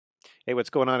Hey, what's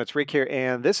going on? It's Rick here,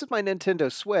 and this is my Nintendo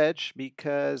Switch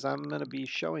because I'm going to be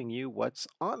showing you what's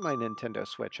on my Nintendo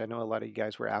Switch. I know a lot of you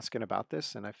guys were asking about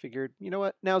this, and I figured, you know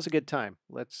what, now's a good time.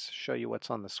 Let's show you what's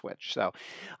on the Switch. So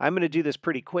I'm going to do this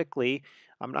pretty quickly.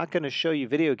 I'm not going to show you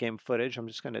video game footage. I'm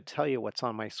just going to tell you what's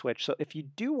on my Switch. So if you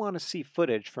do want to see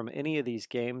footage from any of these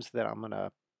games that I'm going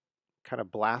to kind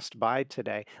of blast by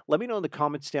today, let me know in the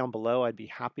comments down below. I'd be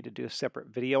happy to do a separate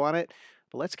video on it.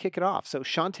 But let's kick it off. So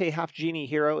Shantae Half Genie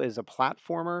Hero is a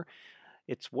platformer.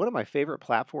 It's one of my favorite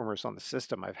platformers on the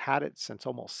system. I've had it since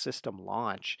almost system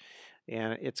launch.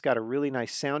 And it's got a really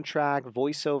nice soundtrack,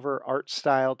 voiceover, art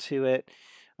style to it.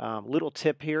 Little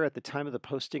tip here, at the time of the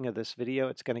posting of this video,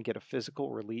 it's going to get a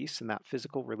physical release, and that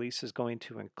physical release is going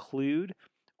to include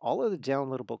all of the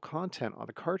downloadable content on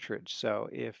the cartridge. So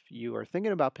if you are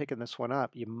thinking about picking this one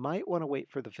up, you might want to wait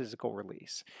for the physical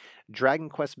release. Dragon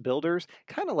Quest Builders,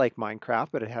 kind of like Minecraft,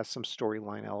 but it has some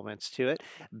storyline elements to it.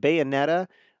 Bayonetta,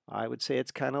 I would say it's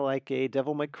kind of like a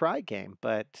Devil May Cry game,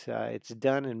 but it's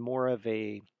done in more of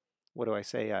a, what do I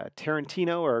say, a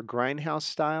Tarantino or a Grindhouse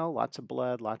style. Lots of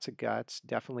blood, lots of guts,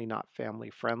 definitely not family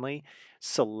friendly.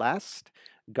 Celeste,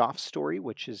 Golf Story,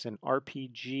 which is an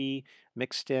RPG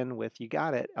mixed in with, you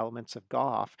got it, elements of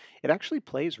golf. It actually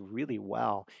plays really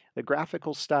well. The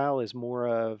graphical style is more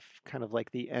of kind of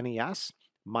like the NES.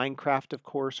 Minecraft, of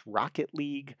course, Rocket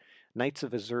League, Knights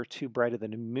of Azure 2 Bright of the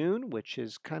New Moon, which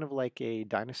is kind of like a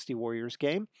Dynasty Warriors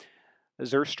game.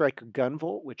 Azure Striker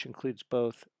Gunvolt, which includes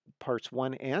both parts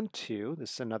 1 and 2.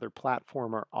 This is another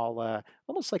platformer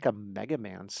almost like a Mega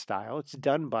Man style. It's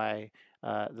done by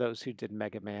those who did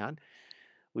Mega Man.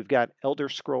 We've got Elder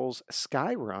Scrolls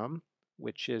Skyrim,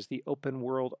 which is the open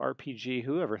world RPG.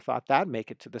 Whoever thought that'd make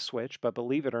it to the Switch, but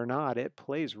believe it or not, it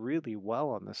plays really well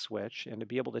on the Switch, and to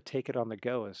be able to take it on the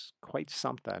go is quite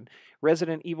something.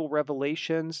 Resident Evil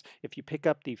Revelations, if you pick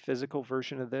up the physical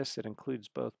version of this, it includes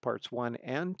both parts 1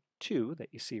 and 2 that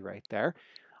you see right there.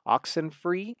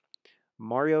 Oxenfree,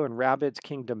 Mario and Rabbids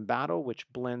Kingdom Battle,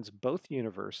 which blends both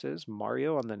universes,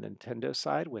 Mario on the Nintendo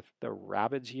side with the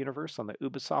Rabbids universe on the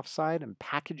Ubisoft side, and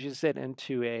packages it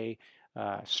into a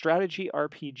strategy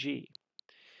RPG.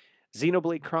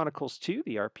 Xenoblade Chronicles 2,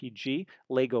 the RPG,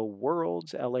 Lego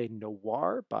Worlds LA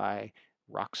Noir by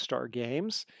Rockstar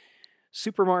Games,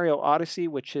 Super Mario Odyssey,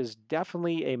 which is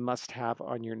definitely a must-have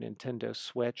on your Nintendo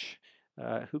Switch.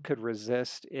 Who could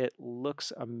resist? It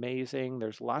looks amazing.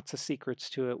 There's lots of secrets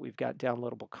to it. We've got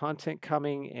downloadable content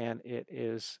coming, and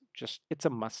it's a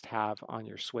must-have on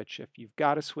your Switch. If you've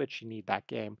got a Switch, you need that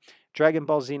game. Dragon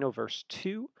Ball Xenoverse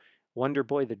 2, Wonder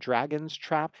Boy the Dragon's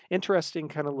Trap. Interesting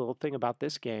kind of little thing about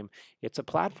this game. It's a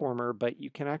platformer, but you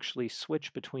can actually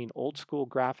switch between old school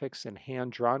graphics and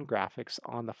hand-drawn graphics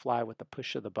on the fly with the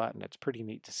push of the button. It's pretty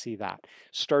neat to see that.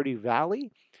 Stardew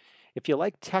Valley. If you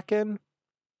like Tekken,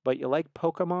 but you like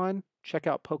Pokemon, check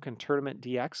out Pokken Tournament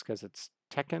DX because it's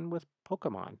Tekken with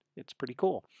Pokemon. It's pretty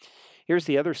cool. Here's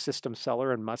the other system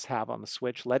seller and must-have on the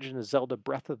Switch, Legend of Zelda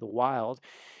Breath of the Wild,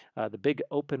 the big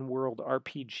open world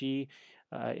RPG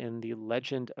in the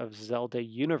Legend of Zelda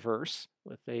universe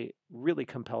with a really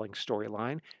compelling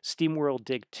storyline. SteamWorld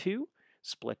Dig 2,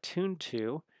 Splatoon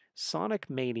 2,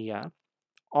 Sonic Mania,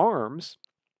 ARMS,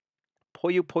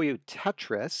 Puyo Puyo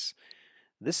Tetris.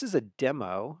 This is a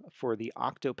demo for the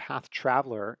Octopath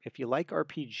Traveler. If you like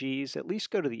RPGs, at least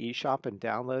go to the eShop and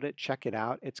download it, check it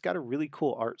out. It's got a really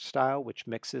cool art style which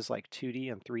mixes like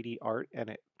 2D and 3D art, and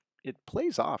it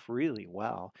plays off really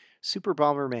well. Super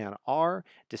Bomberman R,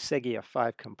 Desegia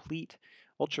 5 Complete,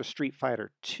 Ultra Street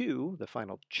Fighter 2, The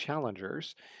Final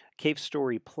Challengers, Cave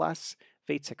Story Plus,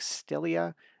 Fates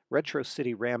Extelia, Retro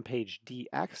City Rampage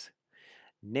DX,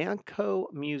 Namco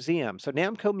Museum. So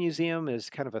Namco Museum is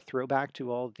kind of a throwback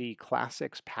to all the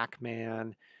classics,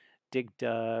 Pac-Man, Dig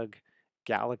Dug,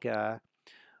 Galaga,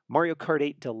 Mario Kart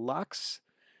 8 Deluxe.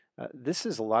 This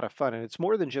is a lot of fun, and it's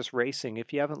more than just racing.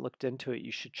 If you haven't looked into it,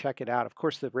 you should check it out. Of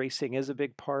course, the racing is a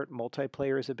big part,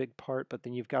 multiplayer is a big part, but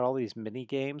then you've got all these mini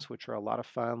games, which are a lot of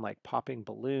fun, like popping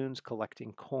balloons,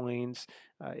 collecting coins.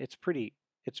 It's pretty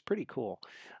cool.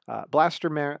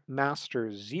 Blaster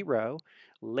Master Zero,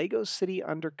 Lego City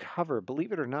Undercover.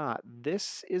 Believe it or not,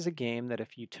 this is a game that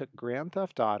if you took Grand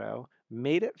Theft Auto,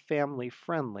 made it family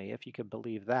friendly, if you could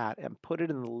believe that, and put it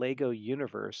in the Lego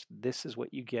universe, this is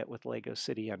what you get with Lego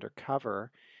City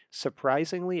Undercover.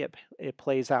 Surprisingly, it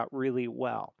plays out really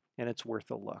well, and it's worth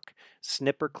a look.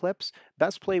 Snipper Clips,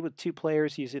 best played with 2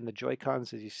 players using the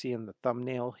Joy-Cons as you see in the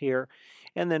thumbnail here.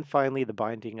 And then finally, The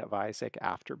Binding of Isaac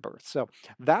Afterbirth. So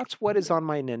that's what is on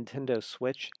my Nintendo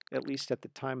Switch, at least at the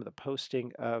time of the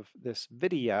posting of this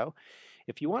video.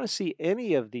 If you want to see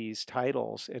any of these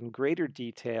titles in greater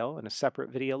detail in a separate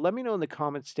video, let me know in the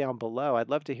comments down below. I'd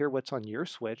love to hear what's on your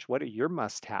Switch. What are your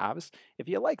must-haves? If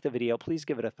you like the video, please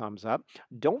give it a thumbs up.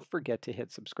 Don't forget to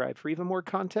hit subscribe for even more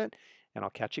content, and I'll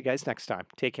catch you guys next time.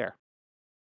 Take care.